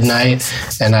at midnight,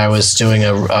 and I was doing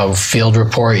a field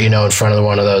report, in front of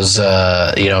one of those,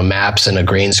 maps and a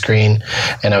green screen,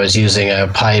 and I was using a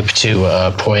pipe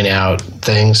to point out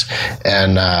things,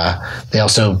 and they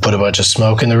also put a bunch of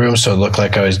smoke in the room, so it looked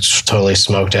like I was totally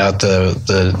smoked out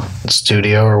the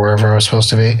studio or wherever I was supposed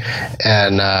to be,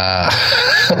 and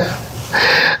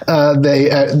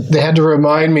they had to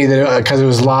remind me that because it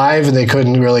was live and they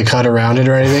couldn't really cut around it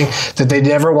or anything, that they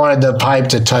never wanted the pipe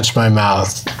to touch my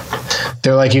mouth.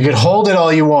 They're like, you can hold it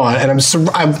all you want, and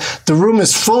the room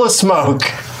is full of smoke,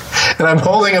 and I'm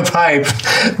holding a pipe,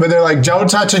 but they're like, don't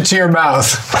touch it to your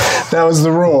mouth. That was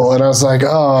the rule, and I was like,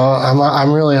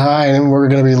 I'm really high, and we're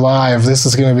going to be live. This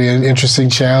is going to be an interesting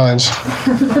challenge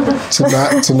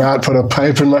to not put a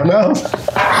pipe in my mouth.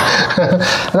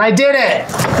 And I did it.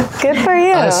 Good for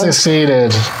you. I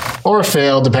succeeded. Or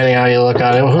failed, depending on how you look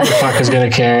at it. Who the fuck is going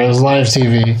to care? It was live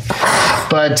TV.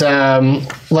 But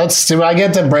did I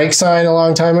get the break sign a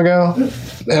long time ago? And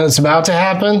it's about to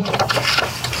happen?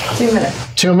 2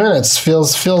 minutes. 2 minutes.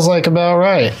 Feels like about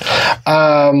right.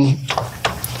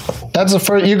 That's the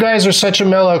first. You guys are such a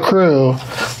mellow crew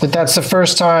that's the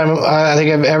first time I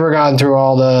think I've ever gotten through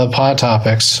all the pod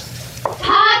topics.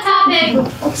 Hot topic.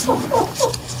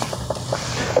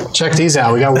 Check these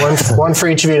out. We got one for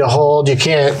each of you to hold. You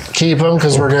can't keep them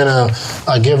because we're gonna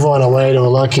give one away to a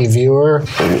lucky viewer.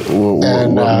 What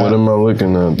am I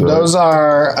looking at? Those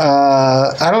are.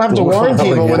 I don't have to warn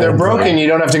people when they're broken. You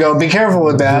don't have to go. Be careful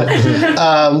with that.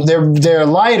 They're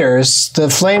lighters. The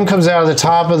flame comes out of the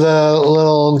top of the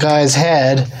little guy's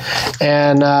head,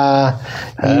 and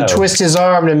you twist his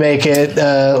arm to make it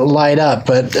light up.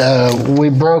 But we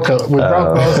broke both of them.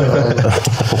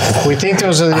 We think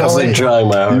those are the only. I'm trying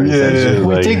my hardest.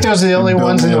 We think those are the only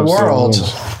ones in the world.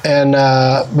 And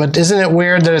but isn't it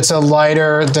weird that it's a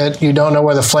lighter that you don't know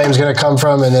where the flame's going to come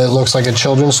from, and it looks like a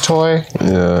children's toy?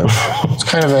 Yeah, it's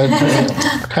kind of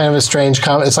a strange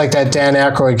comment. It's like that Dan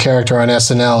Aykroyd character on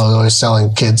SNL who was always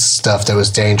selling kids stuff that was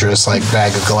dangerous, like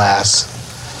bag of glass.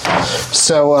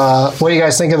 So, what do you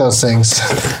guys think of those things?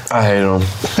 I hate them.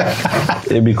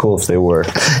 It'd be cool if they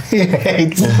worked. He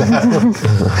hates them.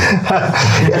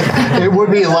 It would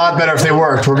be a lot better if they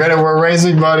worked. We're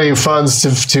raising funds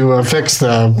to fix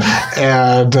them,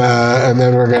 and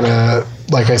then we're gonna,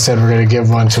 like I said, we're gonna give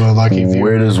one to a lucky viewer.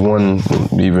 Where does one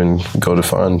even go to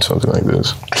find something like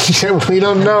this? We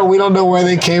don't know. We don't know where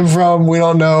they came from. We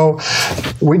don't know.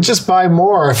 We'd just buy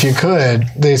more if you could.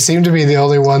 They seem to be the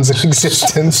only ones in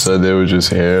existence. So they were just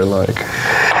here, like.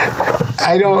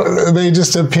 They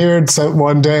just appeared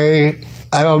one day.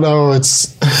 I don't know. It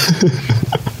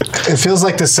feels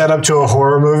like the setup to a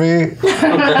horror movie.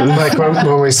 Like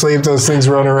when we sleep, those things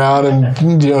run around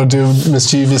and do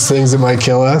mischievous things that might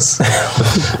kill us.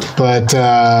 But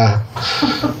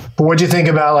what do you think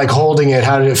about like holding it?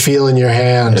 How did it feel in your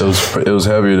hand? It was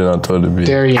heavier than I thought it'd be.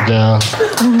 There you go.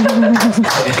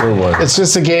 It's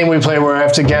just a game we play where I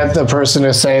have to get the person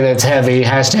to say that's heavy,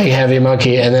 #heavy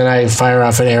monkey, and then I fire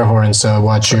off an air horn. So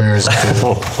watch yours if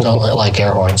you don't like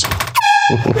air horns.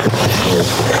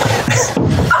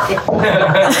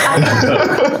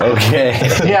 Okay.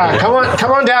 Yeah,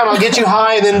 come on down. I'll get you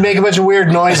high and then make a bunch of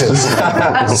weird noises.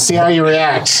 See how you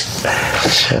react.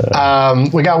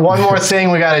 We got one more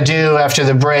thing we got to do after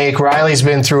the break. Riley's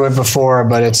been through it before,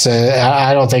 but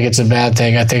I don't think it's a bad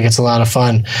thing. I think it's a lot of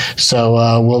fun.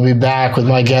 So we'll be back with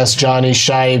my guests Johnny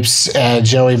Shipes,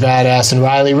 Joey Badass, and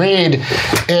Riley Reid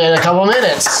in a couple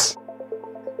minutes.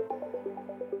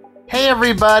 Hey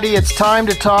everybody, it's time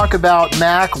to talk about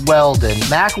Mack Weldon.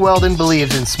 Mack Weldon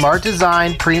believes in smart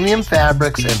design, premium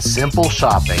fabrics, and simple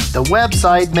shopping. The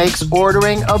website makes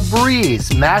ordering a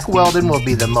breeze. Mack Weldon will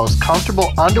be the most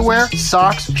comfortable underwear,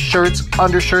 socks, shirts,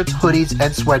 undershirts, hoodies,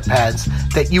 and sweatpants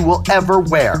that you will ever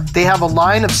wear. They have a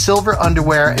line of silver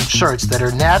underwear and shirts that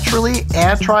are naturally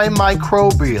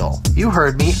antimicrobial. You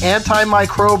heard me,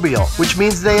 antimicrobial, which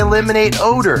means they eliminate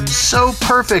odor. So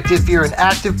perfect if you're an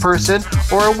active person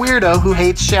or a weirdo who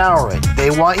hates showering.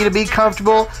 They want you to be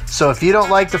comfortable, so if you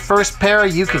don't like the first pair,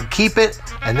 you can keep it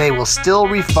and they will still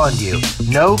refund you.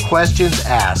 No questions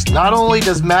asked. Not only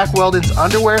does Mack Weldon's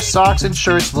underwear, socks, and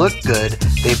shirts look good,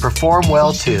 they perform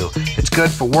well too. It's good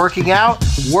for working out,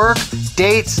 work,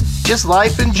 dates, just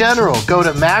life in general. Go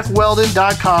to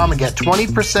MackWeldon.com and get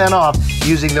 20% off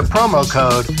using the promo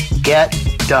code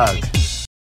GetDoug.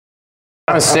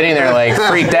 I was sitting there like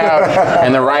freaked out,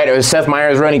 and the writer, Seth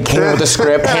Meyers running, came with the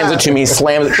script, hands it to me,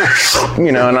 slams it,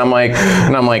 and I'm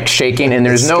like shaking, and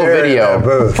there's no video.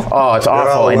 Oh, it's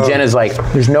awful. And Jenna's like,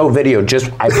 there's no video. Just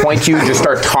I point to you, just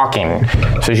start talking.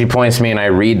 So she points to me, and I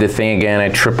read the thing again. I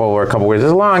trip over a couple words.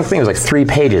 It's a long thing. It was like 3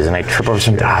 pages, and I trip over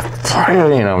something.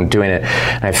 I'm doing it,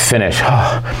 and I finish.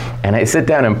 And I sit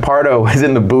down, and Pardo was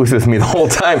in the booth with me the whole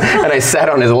time, and I sat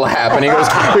on his lap, and he goes,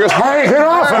 "Hey, get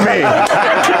off of me!"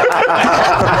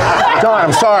 Don,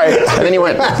 I'm sorry. And then he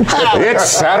went, "It's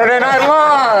Saturday Night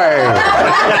Live."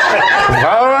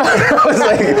 I was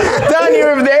like, Don, you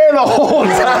were there the whole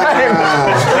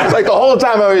time. Like the whole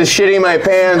time I was shitting my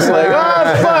pants, like,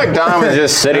 oh, fuck. Don was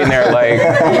just sitting there like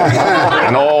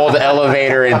an old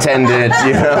elevator attendant,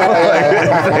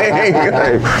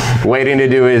 like, waiting to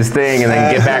do his thing and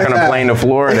then get back on a plane to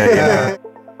Florida,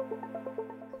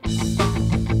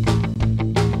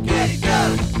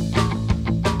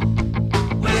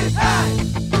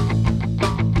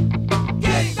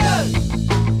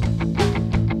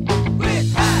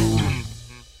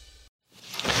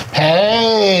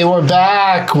 Hey, we're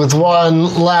back with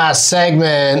one last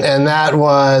segment, and that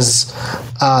was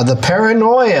the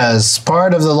Paranoias,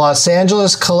 part of the Los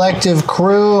Angeles Collective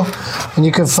Crew, and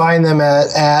you can find them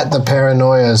at the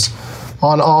Paranoias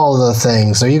on all the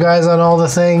things. Are you guys on all the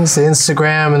things? The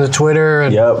Instagram and the Twitter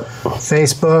and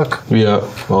Facebook?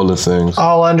 Yep, all the things.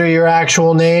 All under your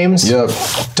actual names? Yep.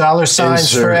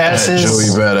 $signs for S's? Joey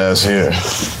Badass here.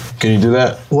 Can you do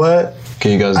that? What?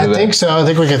 Can you guys do that? I think so. I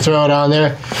think we can throw it on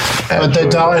there. But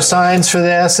the $signs for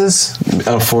the S's?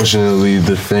 Unfortunately,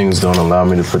 the things don't allow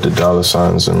me to put the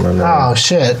 $signs in my name. Oh,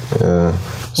 shit. Yeah.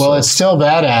 Well, it's still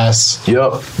badass.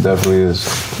 Yep, definitely is.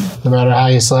 No matter how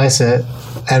you slice it.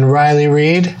 And Riley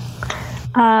Reid?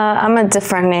 I'm a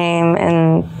different name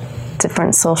in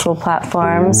different social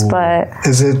platforms, but...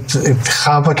 Is it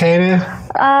complicated?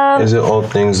 Is it all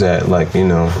things that,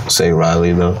 say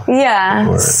Riley, though? Yeah.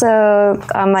 Or... So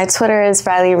my Twitter is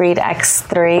Riley Reid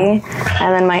X3,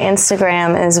 and then my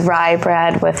Instagram is Rye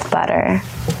Bread with Butter.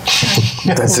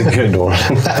 That's a good one.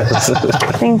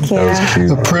 Thank you.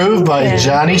 Approved by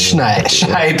Johnny Snipes.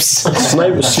 Snipes. I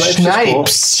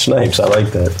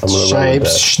like that. I'm gonna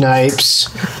Snipes.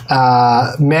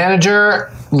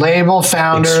 Manager, label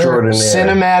founder,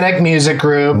 cinematic music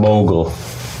group. Mogul.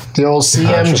 The old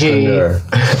CMG.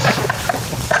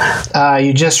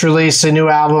 You just released a new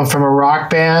album from a rock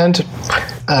band.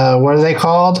 What are they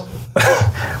called?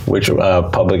 Which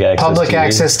Public Access Public TV?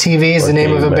 Access TV is the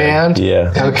name of a band?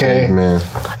 Yeah. Okay. Man.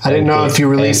 I didn't know if you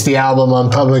released the album on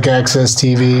Public Access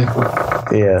TV.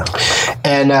 Yeah.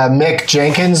 And Mick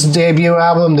Jenkins' debut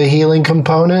album, The Healing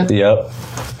Component. Yep.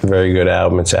 Very good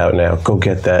album. It's out now. Go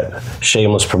get that.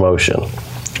 Shameless promotion.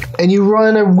 And you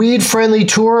run a weed-friendly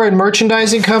tour and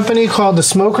merchandising company called the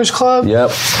Smokers Club?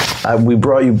 Yep. We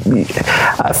brought you...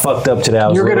 I fucked up today.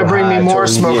 You're going to bring me more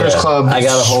Smokers Club I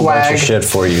got a whole swag, bunch of shit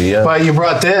for you, yeah. But you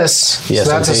brought this, yes,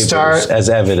 so that's a start. As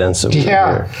evidence of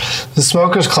the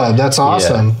Smokers Club. That's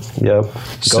awesome. Yeah. Yep.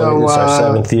 It's our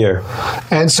 7th year.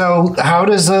 And so how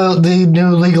does the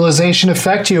new legalization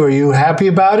affect you? Are you happy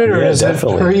about it? Or does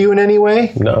definitely. It hurt you in any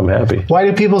way? No, I'm happy. Why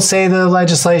do people say the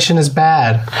legislation is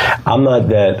bad? I'm not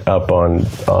that up on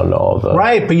all the...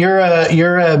 Right, but you're a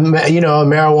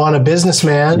marijuana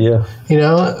businessman. Yeah.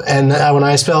 And when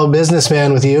I spell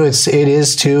businessman with you, it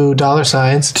is $2.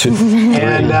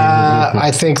 And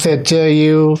I think that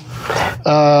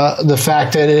the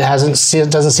fact that it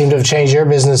doesn't seem to have changed your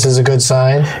business is a good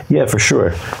sign. Yeah, for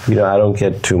sure. I don't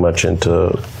get too much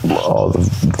into all of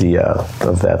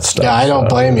that stuff. Yeah, I don't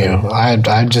blame you.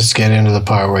 I'd just get into the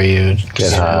part where you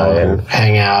get high and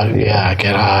hang out. Yeah,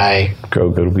 get high. Grow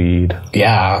good weed.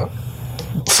 Yeah,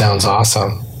 sounds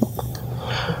awesome.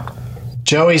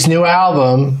 Joey's new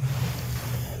album,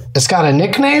 it's got a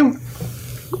nickname?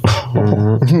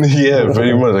 Mm-hmm. Yeah,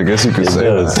 pretty much. I guess you could say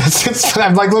that.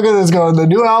 I'm like, look at this going, the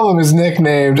new album is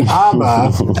nicknamed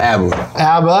ABBA.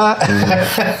 ABBA.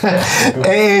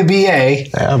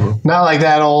 AABA. ABBA. Not like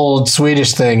that old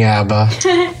Swedish thing, ABBA.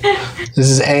 This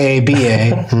is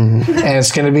AABA. And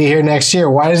it's going to be here next year.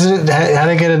 Why does it, how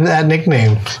did it get that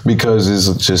nickname? Because it's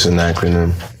just an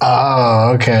acronym.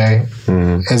 Oh, okay.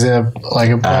 Mm-hmm. Is it like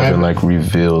a... I haven't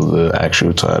revealed the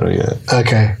actual title yet.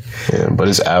 Okay. Yeah, but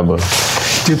it's ABBA.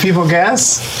 Do people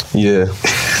guess? Yeah,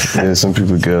 some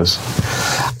people guess.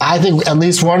 I think at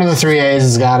least one of the 3 A's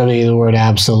has got to be the word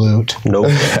absolute.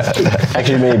 Nope.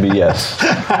 Actually, maybe, yes.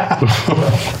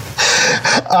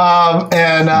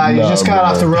 You just got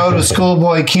off the road with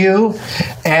Schoolboy Q.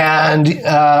 And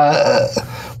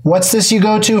what's this you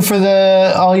go to for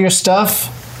all your stuff?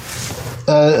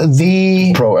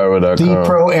 Proera.com.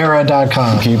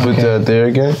 Theproera.com. Can you put that there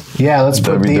again? Yeah, let's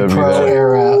put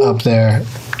theproera up there.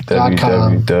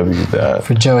 www.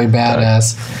 For Joey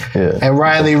Badass. Yeah. And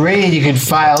Riley Reid, you could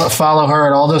follow her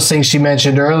and all those things she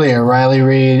mentioned earlier. Riley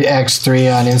Reid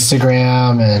X3 on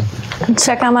Instagram and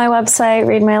check out my website,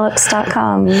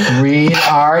 readmylips.com. Reid,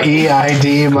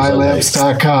 R-E-I-D,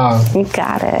 mylips.com. You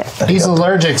got it. He's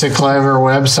allergic to clever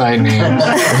website names.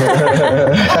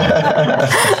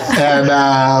 And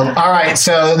all right,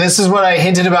 so this is what I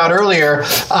hinted about earlier.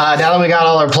 Now that we got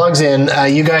all our plugs in,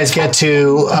 you guys get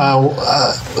to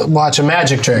watch a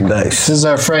magic trick. Nice. This is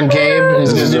our friend Gabe.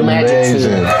 He's going to do magic.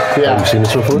 Amazing. Yeah. Have you seen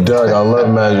this before? Doug, I love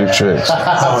magic tricks.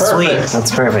 Oh, sweet. That's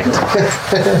perfect.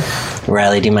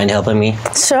 Riley, do you mind helping me?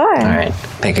 Sure. All right.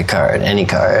 Pick a card. Any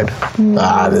card.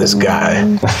 This guy.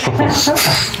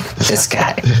 This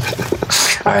guy.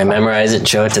 All right, memorize it.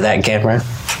 Show it to that camera.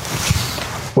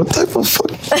 What type of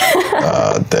fuck?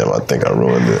 Damn, I think I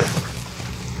ruined it.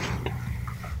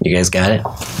 You guys got it?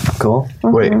 Cool.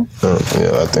 Wait. Yeah,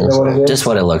 I think so. Just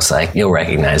what it looks like. You'll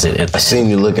recognize it. I seen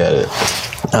you look at it.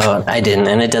 Oh, I didn't,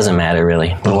 and it doesn't matter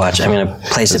really. But watch, I'm going to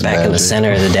place it back in the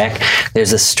center of the deck.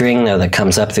 There's a string, though, that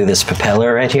comes up through this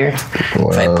propeller right here.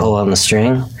 Wow. If I pull on the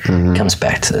string, it comes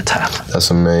back to the top. That's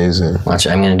amazing. Watch,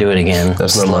 I'm going to do it again.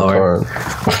 That's slower. Not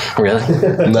my card. Really?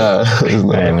 Nah. All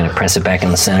right, I'm going to press it back in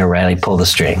the center. Riley, pull the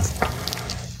string.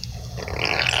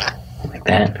 Like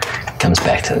that. Comes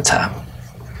back to the top.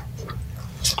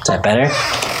 Is that better?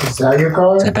 Is that your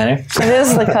card? Is that better? It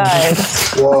is the card.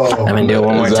 Whoa. I'm going to do it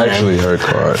one more It's time. actually her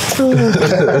card. You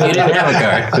didn't have a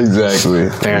card. Exactly.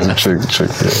 Fair enough. Trick.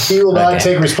 He will not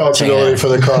take responsibility for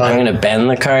the I'm card. going to bend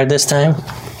the card this time.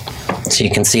 So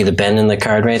you can see the bend in the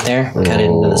card right there. Cut it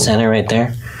into the center right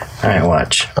there. All right,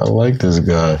 watch. I like this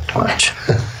guy. Watch.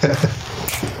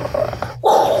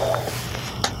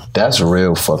 That's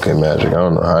real fucking magic. I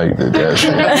don't know how you did that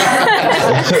shit.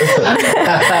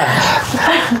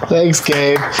 Thanks,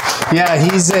 Gabe. Yeah,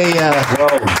 he's a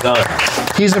Well done.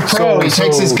 he's a pro. He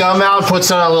takes his gum out,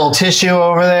 puts on a little tissue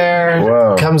over there,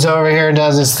 Wow. comes over here and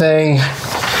does his thing.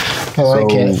 I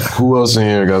like it. Who else in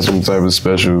here got some type of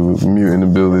special mutant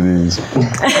abilities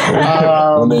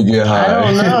when they get high? I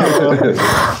don't know.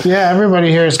 Yeah, everybody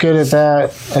here is good at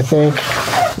that, I think.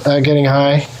 Getting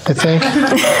high, I think.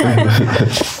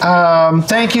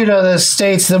 Thank you to the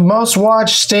states. The most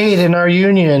watched state in our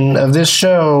union of this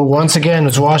show, once again,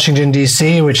 was Washington,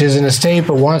 D.C., which isn't a state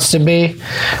but wants to be.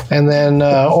 And then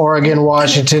Oregon,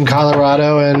 Washington,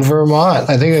 Colorado, and Vermont.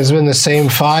 I think it's been the same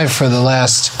 5 for the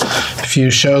last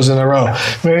few shows in a row.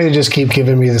 Maybe they just keep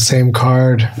giving me the same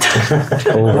card.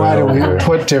 Why do we?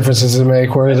 What difference does it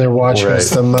make? Where they're watching us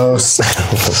the most?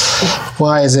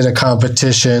 Why is it a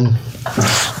competition?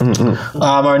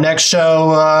 Our next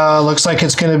show looks like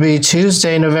it's going to be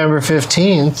Tuesday, November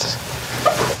 15th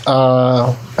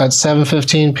at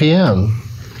 7:15 p.m.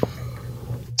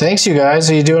 Thanks, you guys.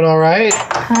 Are you doing all right?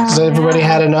 Has everybody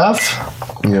had enough?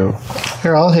 Yeah.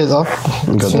 Here, I'll finish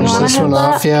this one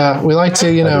off. Yeah, we like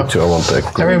to, you know, I want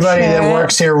that. everybody that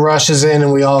works here rushes in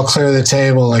and we all clear the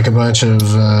table like a bunch of,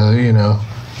 you know,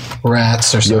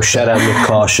 rats or something. Yo, shout out with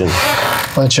caution.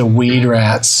 Bunch of weed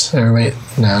rats. Everybody,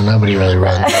 no, nobody really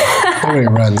runs. Nobody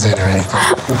runs in or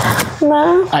anything.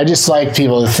 No. I just like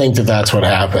people to think that that's what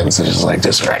happens. It's just like,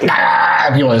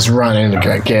 people just run in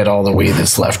to get all the weed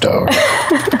that's left over.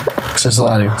 There's a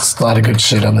lot of good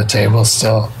shit on the table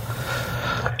still.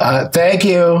 Thank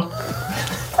you.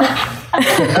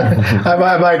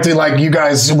 I might do like, you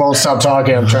guys won't stop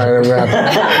talking. I'm trying to wrap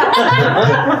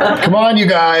up. Come on, you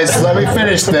guys. Let me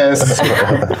finish this.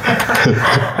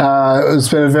 It's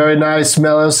been a very nice,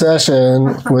 mellow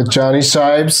session with Johnny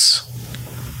Shibes,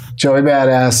 Joey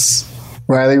Badass,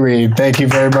 Riley Reid. Thank you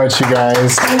very much, you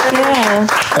guys. Thank you.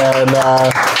 And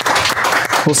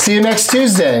we'll see you next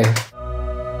Tuesday.